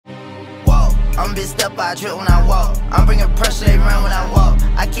I'm a bitch step, I trip when I walk. I'm bringing pressure, they run when I walk.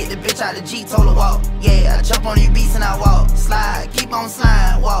 I kick the bitch out the G, told her walk. Yeah, I jump on these beats and I walk. Slide, keep on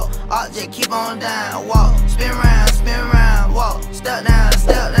sliding, walk. Object, keep on down, walk. Spin round, walk. Step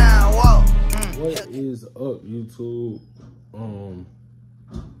down, walk. What is up, YouTube?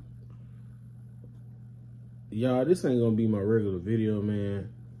 Y'all, this ain't gonna be my regular video, man.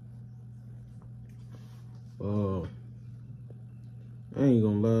 I ain't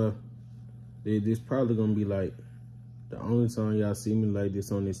gonna lie. This probably gonna be like the only time y'all see me like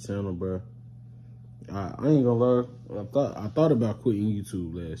this on this channel, bro. I ain't gonna lie. I thought about quitting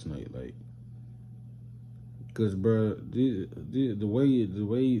YouTube last night, like, cause, bro, the way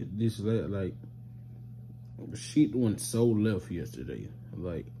this like shit went so left yesterday,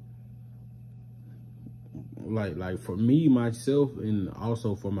 like for me, myself, and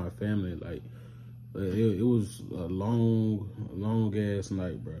also for my family, like it was a long ass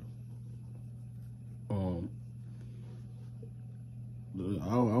night, bro.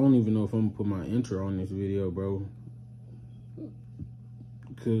 I don't even know if I'm gonna put my intro on this video, bro,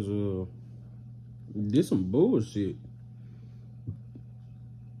 cause this some bullshit.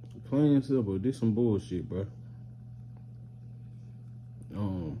 Plain and simple, this some bullshit, bro.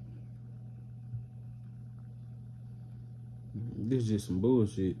 This just some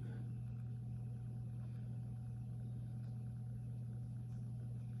bullshit.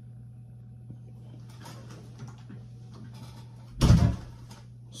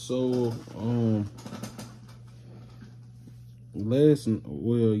 So,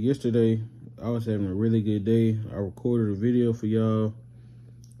 yesterday I was having a really good day. I recorded a video for y'all.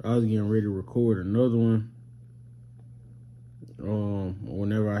 I was getting ready to record another one.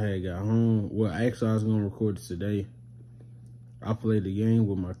 Whenever I had got home. Well, actually, I was gonna record it today. I played the game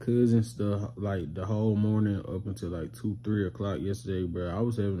with my cousin stuff like the whole morning up until like 2-3 o'clock yesterday, bro. I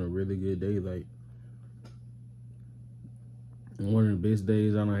was having a really good day, like one of the best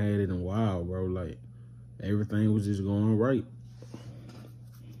days I done had it in a while, bro. Like everything was just going right.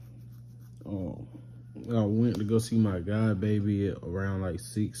 I went to go see my god baby at around like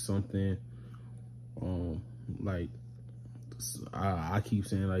 6 something. Like I keep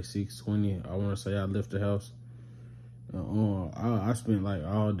saying like 6:20. I want to say I left the house. I spent like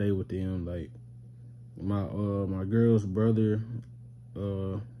all day with them. Like my girl's brother,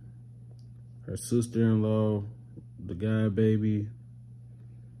 her sister-in-law, the guy baby.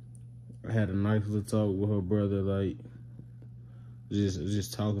 I had a nice little talk with her brother, like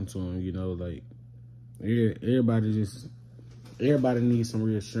just talking to him, you know, like everybody needs some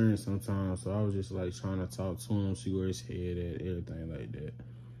reassurance sometimes. So I was just like trying to talk to him, see where his head at, everything like that.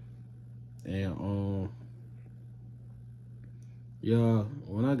 And yeah,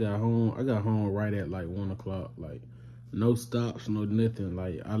 when I got home right at like 1 o'clock, like no stops, no nothing.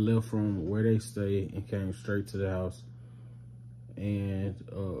 Like I left from where they stay and came straight to the house. And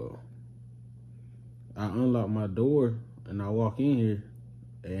I unlocked my door and I walk in here,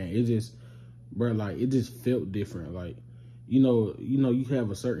 and it just, bro, like it just felt different. Like, you know, you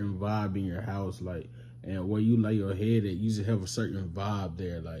have a certain vibe in your house, like, and where you lay your head at, you just have a certain vibe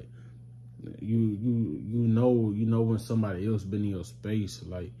there. Like you know when somebody else been in your space,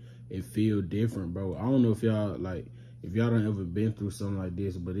 like it feel different, bro. I don't know if y'all done ever been through something like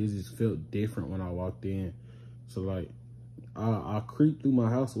this, but it just felt different when I walked in. So like I creeped through my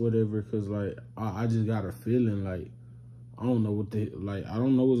house or whatever, cause like I just got a feeling like I don't know I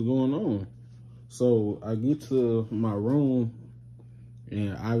don't know what's going on. So I get to my room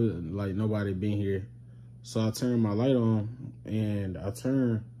and I like nobody been here. So I turn my light on and I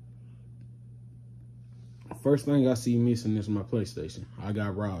turn. First thing I see missing is my PlayStation. I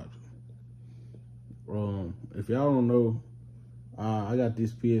got robbed. If y'all don't know, I got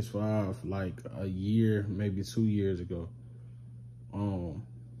this PS5 like a year, maybe 2 years ago.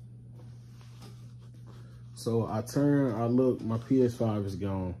 So I look, my PS5 is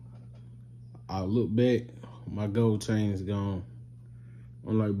gone. I look back, my gold chain is gone.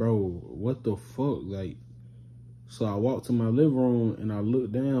 I'm like, bro, what the fuck? Like, so I walk to my living room and I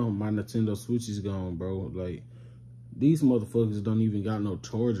look down, my Nintendo Switch is gone, bro. Like, these motherfuckers don't even got no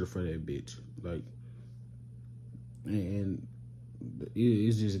charger for that bitch. Like, and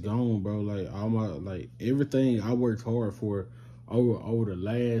it's just gone, bro. Like, all my, like, everything I worked hard for over the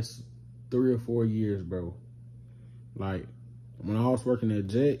last 3 or 4 years, bro. Like, when I was working at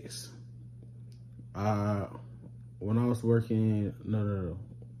Jack's, when I was working, no.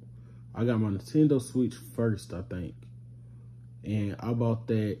 I got my Nintendo Switch first, I think. And I bought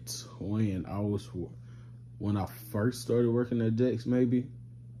that when I first started working at Jack's, maybe.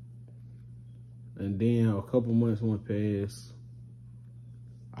 And then a couple months went past.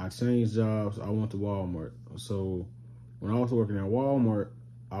 I changed jobs. I went to Walmart. So when I was working at Walmart,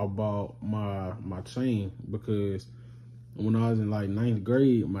 I bought my chain because when I was in like 9th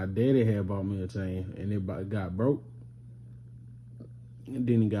grade, my daddy had bought me a chain and it got broke. And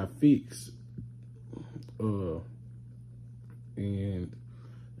then it got fixed. And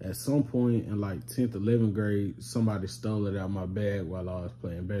at some point in like 10th, 11th grade, somebody stole it out of my bag while I was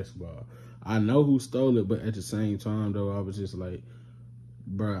playing basketball. I know who stole it, but at the same time though, I was just like,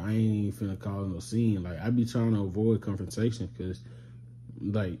 bro, I ain't even finna call no scene. Like, I be trying to avoid confrontation because,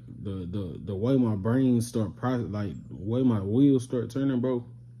 like, the way my brain start like, the way my wheels start turning, bro.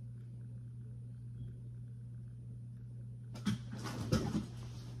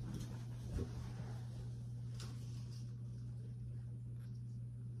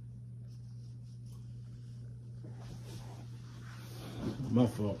 My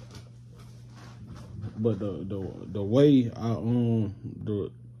fault. But the way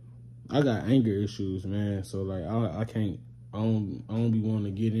I got anger issues, man. So like I don't be wanting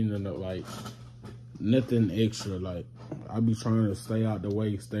to get into like nothing extra. Like I be trying to stay out the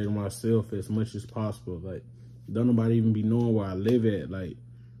way, stay to myself as much as possible. Like don't nobody even be knowing where I live at. Like,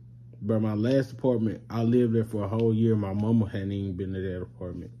 bro, my last apartment, I lived there for a whole year. My mama hadn't even been to that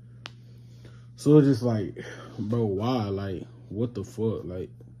apartment. So it's just like, bro, why? Like, what the fuck? Like,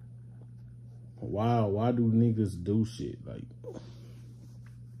 why do niggas do shit? Like,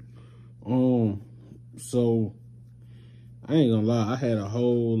 so I ain't gonna lie, I had a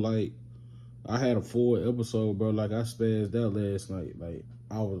whole, like, I had a full episode, bro. Like, I spazzed out last night. Like,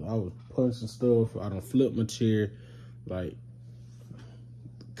 I was punching stuff. I done flipped my chair. Like,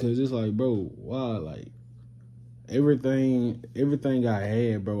 cause it's like, bro, why? Like, everything I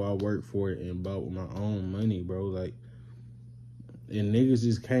had, bro, I worked for it and bought with my own money, bro. Like, and niggas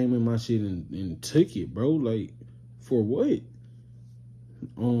just came in my shit and took it, bro. Like, for what?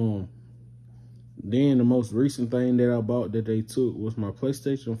 Then the most recent thing that I bought that they took was my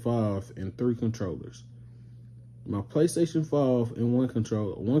PlayStation 5 and 3 controllers. My PlayStation 5 and one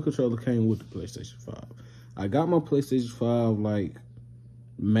controller. One controller came with the PlayStation 5. I got my PlayStation 5 like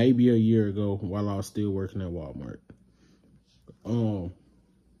maybe a year ago while I was still working at Walmart.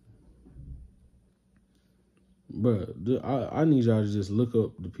 But I need y'all to just look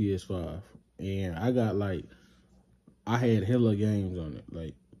up the PS5. And I got like, I had hella games on it.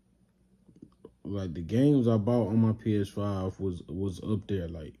 Like the games I bought on my PS5 was up there.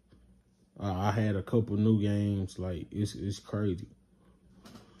 Like I had a couple new games. Like it's crazy.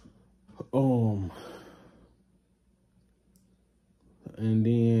 And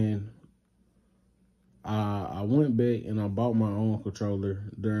then I went back and I bought my own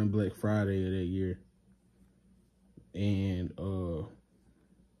controller during Black Friday of that year. And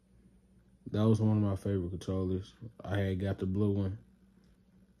that was one of my favorite controllers. I had got the blue one.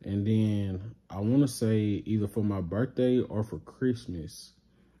 And then I want to say either for my birthday or for Christmas,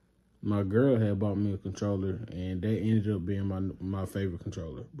 my girl had bought me a controller, and that ended up being my favorite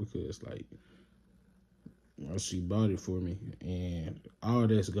controller because, like, she bought it for me, and all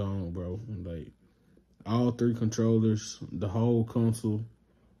that's gone, bro. Like, all 3 controllers, the whole console,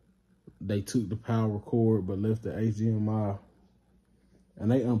 they took the power cord but left the HDMI,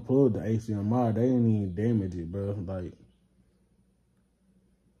 and they unplugged the HDMI. They didn't even damage it, bro. Like,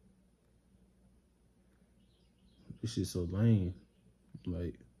 this shit so lame.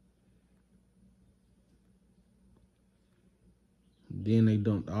 Like, then they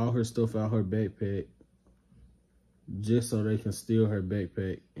dumped all her stuff out her backpack just so they can steal her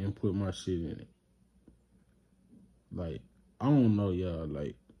backpack and put my shit in it. Like, I don't know, y'all.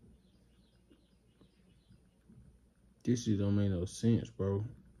 Like, this shit don't make no sense, bro.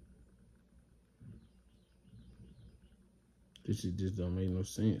 This shit just don't make no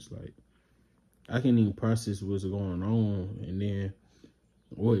sense. Like, I can't even process what's going on. And then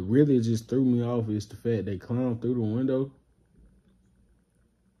what really just threw me off is the fact they climbed through the window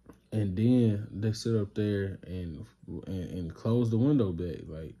and then they sit up there and close the window back.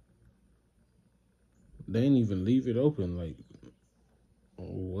 Like, they didn't even leave it open. Like,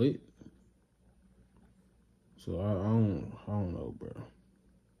 what? So I don't know, bro.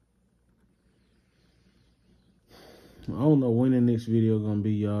 I don't know when the next video gonna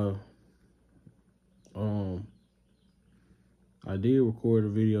be, y'all. I did record a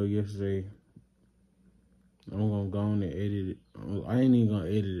video yesterday. I'm gonna go on and edit it. I ain't even gonna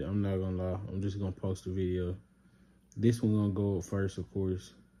edit it. I'm not gonna lie. I'm just gonna post the video. This one gonna go up first, of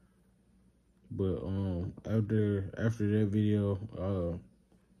course. But after that video,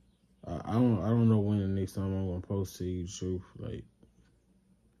 I don't know when the next time I'm gonna post, to you the truth. Like,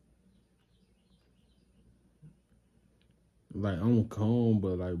 like, I'm calm,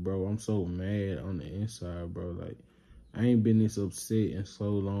 but, like, bro, I'm so mad on the inside, bro. Like, I ain't been this upset in so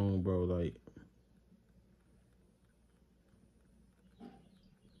long, bro. Like,